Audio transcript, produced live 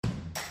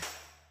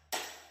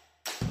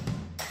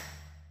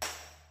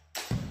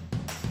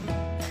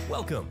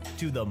Welcome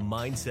to the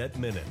Mindset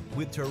Minute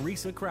with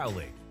Teresa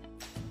Crowley.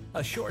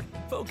 A short,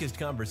 focused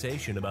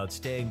conversation about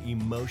staying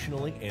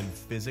emotionally and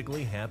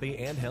physically happy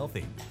and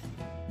healthy.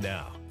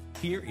 Now,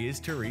 here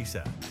is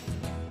Teresa.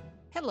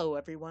 Hello,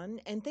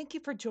 everyone, and thank you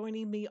for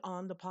joining me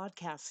on the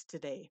podcast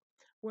today,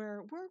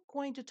 where we're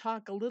going to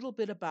talk a little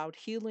bit about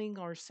healing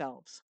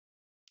ourselves.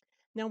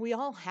 Now, we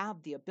all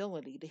have the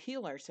ability to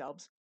heal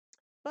ourselves,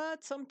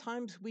 but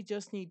sometimes we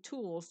just need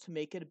tools to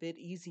make it a bit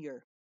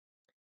easier.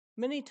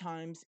 Many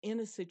times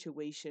in a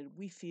situation,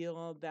 we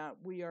feel that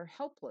we are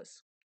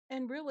helpless,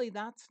 and really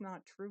that's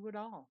not true at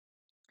all.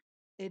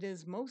 It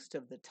is most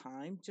of the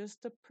time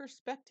just a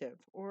perspective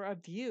or a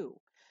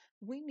view.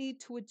 We need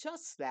to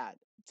adjust that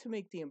to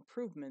make the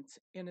improvements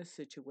in a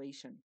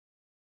situation.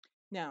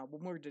 Now,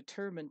 when we're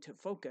determined to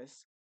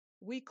focus,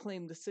 we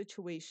claim the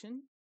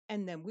situation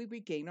and then we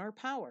regain our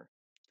power.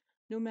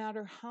 No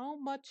matter how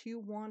much you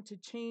want to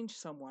change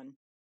someone,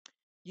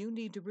 you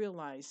need to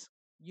realize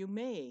you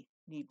may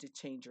need to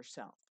change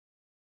yourself.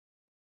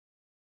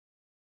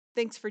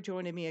 Thanks for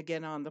joining me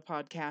again on the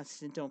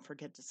podcast, and don't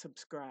forget to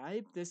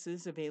subscribe. This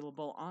is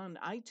available on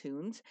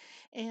iTunes,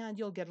 and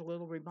you'll get a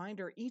little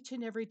reminder each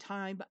and every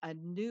time a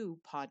new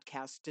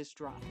podcast is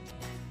dropped.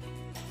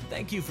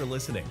 Thank you for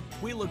listening.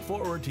 We look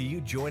forward to you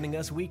joining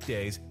us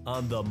weekdays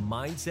on the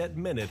Mindset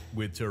Minute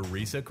with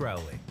Teresa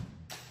Crowley.